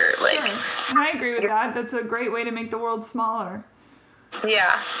on your like. Sure. And I agree with that. That's a great way to make the world smaller.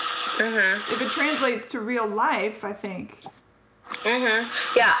 Yeah. Mm-hmm. If it translates to real life, I think. Mm-hmm.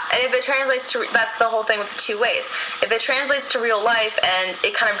 Yeah, and if it translates to, that's the whole thing with the two ways. If it translates to real life and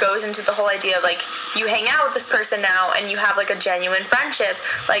it kind of goes into the whole idea of like, you hang out with this person now and you have like a genuine friendship,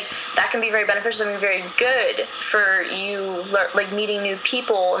 like that can be very beneficial and very good for you, like meeting new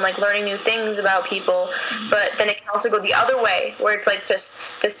people and like learning new things about people. But then it can also go the other way, where it's like just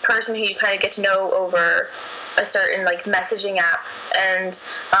this person who you kind of get to know over a certain like messaging app, and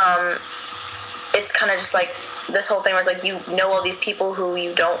it's kind of just like this whole thing where it's like you know all these people who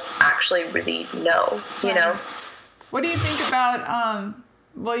you don't actually really know, you know? What do you think about,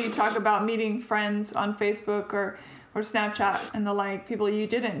 well, you talk about meeting friends on Facebook or Snapchat and the like, people you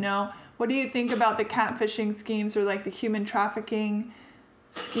didn't know. What do you think about the catfishing schemes or like the human trafficking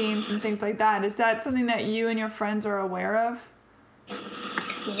schemes and things like that? Is that something that you and your friends are aware of?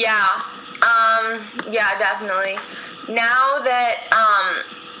 Yeah. Yeah, definitely. Now that,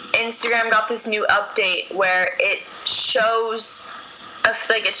 Instagram got this new update where it shows,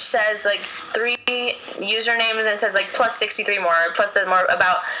 like it says like 3 usernames and it says like plus 63 more, plus the more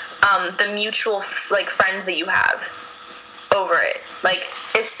about the mutual like friends that you have over it. Like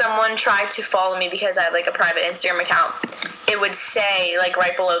if someone tried to follow me because I have like a private Instagram account, it would say like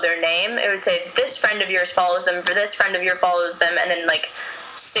right below their name, it would say this friend of yours follows them, for this friend of yours follows them, and then like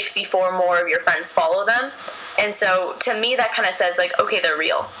 64 more of your friends follow them. And so to me that kind of says like, okay, they're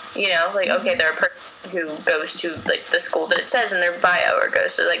real, you know, like okay, they're a person who goes to like the school that it says in their bio, or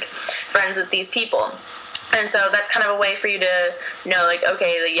goes to like friends with these people. And so that's kind of a way for you to know like,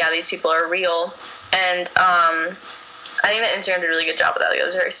 okay, like, yeah, these people are real. And I think that Instagram did a really good job of that. Like, it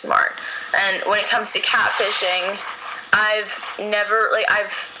was very smart. And when it comes to catfishing, I've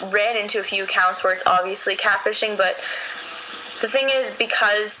ran into a few accounts where it's obviously catfishing, but the thing is,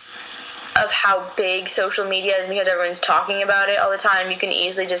 because of how big social media is, because everyone's talking about it all the time, you can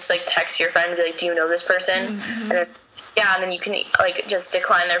easily just like text your friend and be like, do you know this person? Mm-hmm. And then you can like just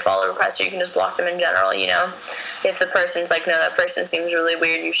decline their follow request, or you can just block them in general, you know, if the person's like, no, that person seems really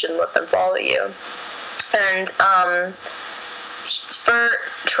weird, you shouldn't let them follow you. And for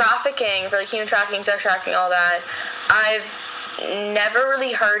trafficking, for like human trafficking, sex trafficking, all that, I've never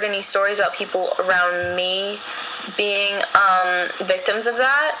really heard any stories about people around me being victims of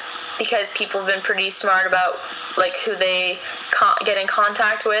that, because people have been pretty smart about like who they get in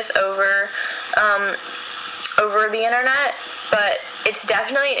contact with over the internet. But it's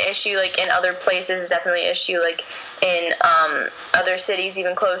definitely an issue like in other places. It's definitely an issue like in other cities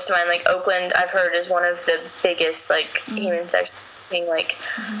even close to mine, like Oakland, I've heard, is one of the biggest like human sex trafficking like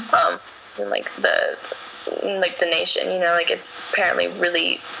in like the nation, you know, like it's apparently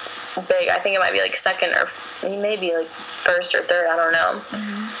really big. I think it might be like second or maybe like first or third, I don't know.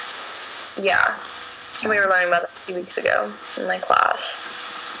 Yeah, we were learning about that a few weeks ago in my class.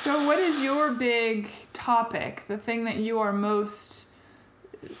 So what is your big topic, the thing that you are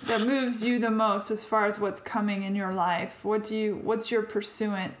that moves you the most as far as what's coming in your life? What's your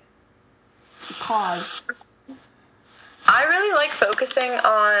pursuant cause? I really like focusing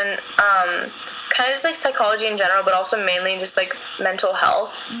on kind of just like psychology in general, but also mainly just like mental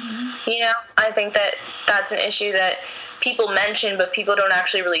health. You know, I think that that's an issue that people mention, but people don't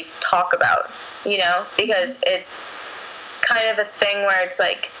actually really talk about, you know, because it's kind of a thing where it's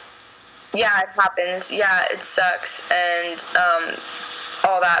like, yeah, it happens, yeah, it sucks, and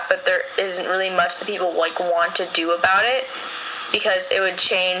all that, but there isn't really much that people like want to do about it, because it would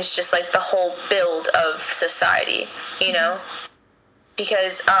change just like the whole build of society, you know,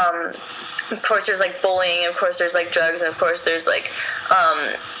 because of course there's like bullying, of course there's like drugs, and of course there's like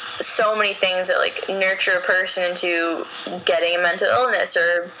so many things that like nurture a person into getting a mental illness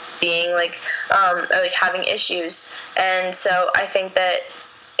or being like or like having issues. And so I think that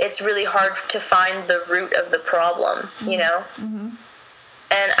it's really hard to find the root of the problem, you know? Mm-hmm.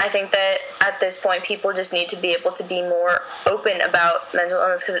 And I think that at this point, people just need to be able to be more open about mental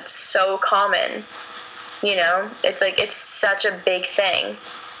illness because it's so common, you know? It's like, it's such a big thing.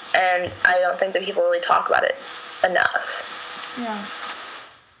 And I don't think that people really talk about it enough. Yeah.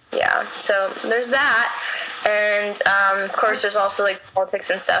 Yeah, so there's that. And, of course, there's also, like, politics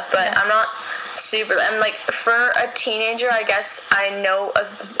and stuff. But I'm not I'm, like, for a teenager, I guess I know,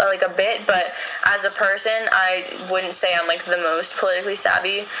 a bit. But as a person, I wouldn't say I'm, like, the most politically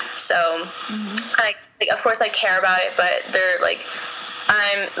savvy. So, of course, I care about it. But they're, like,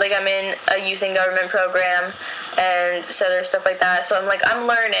 I'm in a youth and government program. And so there's stuff like that. So I'm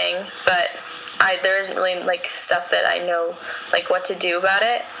learning. But there isn't really, like, stuff that I know, like, what to do about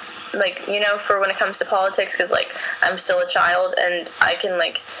it. Like, you know, for when it comes to politics, because, like, I'm still a child, and I can,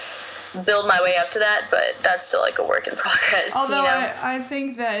 like, build my way up to that, but that's still, like, a work in progress. Although, you know? I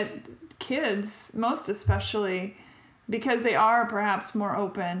think that kids, most especially, because they are perhaps more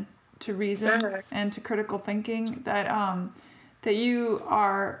open to reason and to critical thinking, that you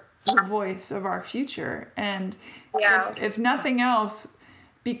are the voice of our future. And if nothing else,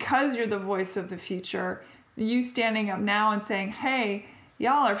 because you're the voice of the future, you standing up now and saying, hey,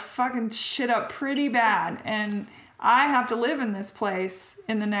 y'all are fucking shit up pretty bad, and I have to live in this place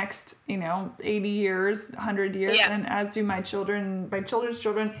in the next, 80 years, 100 years, and as do my children, my children's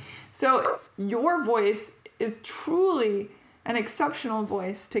children. So your voice is truly an exceptional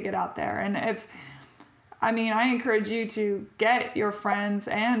voice to get out there. And I encourage you to get your friends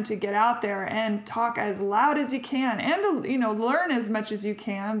and to get out there and talk as loud as you can, and to, learn as much as you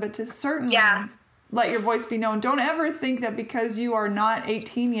can, but to certainly let your voice be known. Don't ever think that because you are not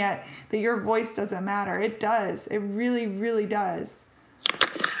 18 yet that your voice doesn't matter. It does. It really, really does.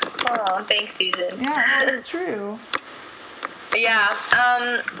 Oh, thanks, Susan. Yeah, that's true. Yeah,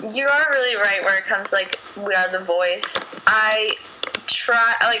 you are really right where it comes to, like, we are the voice. I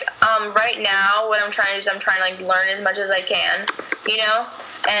try, like, right now, what I'm trying to do is I'm trying to, like, learn as much as I can,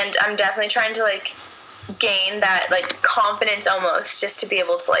 and I'm definitely trying to, like, gain that, like, confidence almost, just to be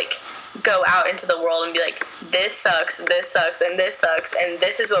able to, like, go out into the world and be like, this sucks, and this sucks, and this sucks, and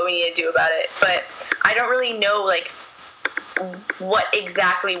this is what we need to do about it. But I don't really know, like, what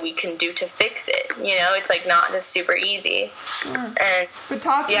exactly we can do to fix it. It's, like, not just super easy. Sure. But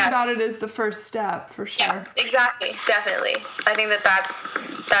talking about it is the first step, for sure. Yeah, exactly, definitely. I think that's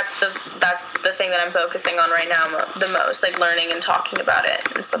the thing that I'm focusing on right now the most, like, learning and talking about it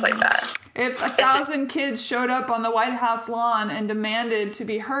and stuff like that. If 1,000 kids showed up on the White House lawn and demanded to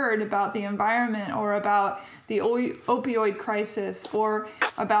be heard about the environment, or about the opioid crisis, or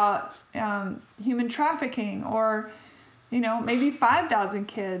about human trafficking, or maybe 5,000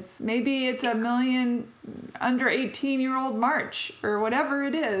 kids, maybe it's a million under 18-year-old march, or whatever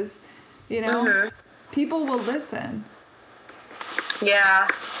it is, people will listen. Yeah.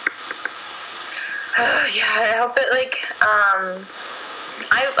 Yeah, I hope that, like,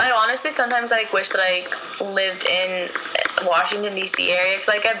 I honestly sometimes, like, wish that I lived in Washington, D.C. area, because,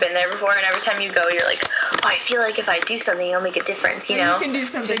 like, I've been there before, and every time you go, you're like, oh, I feel like if I do something, it'll make a difference, You can do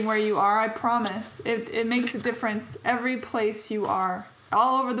something where you are, I promise. It makes a difference every place you are,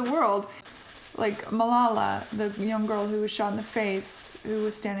 all over the world. Like Malala, the young girl who was shot in the face, who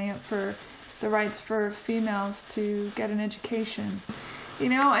was standing up for the rights for females to get an education.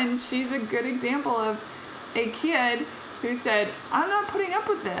 And she's a good example of a kid who said, I'm not putting up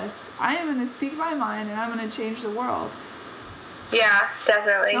with this. I am going to speak my mind, and I'm going to change the world. Yeah,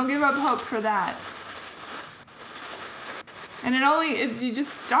 definitely. Don't give up hope for that. And you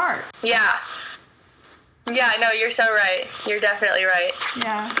just start. Yeah. Yeah, no, you're so right. You're definitely right.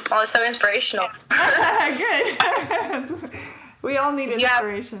 Yeah. Well, it's so inspirational. Good. We all need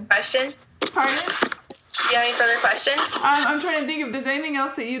inspiration. Question? Pardon? Do you have any further questions? I'm trying to think if there's anything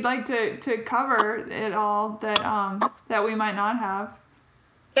else that you'd like to cover at all that we might not have.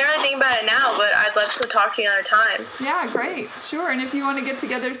 Can't really think about it now, but I'd love to talk to you another time. Yeah, great. Sure. And if you want to get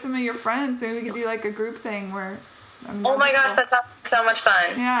together some of your friends, maybe we could do, like, a group thing where... Oh my gosh, that sounds so much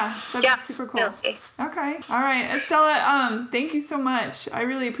fun. Yeah, that's super cool. Definitely. Okay. All right. Estella, thank you so much. I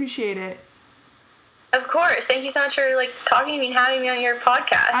really appreciate it. Of course. Thank you so much for, like, talking to me and having me on your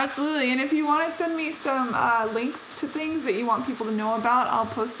podcast. Absolutely. And if you want to send me some links to things that you want people to know about, I'll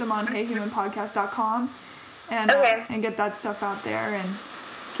post them on heyhumanpodcast.com and get that stuff out there. And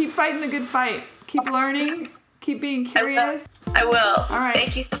keep fighting the good fight. Keep learning. Keep being curious. I will. All right.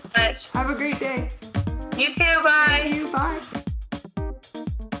 Thank you so much. Have a great day. You too. Bye. Thank you. Bye.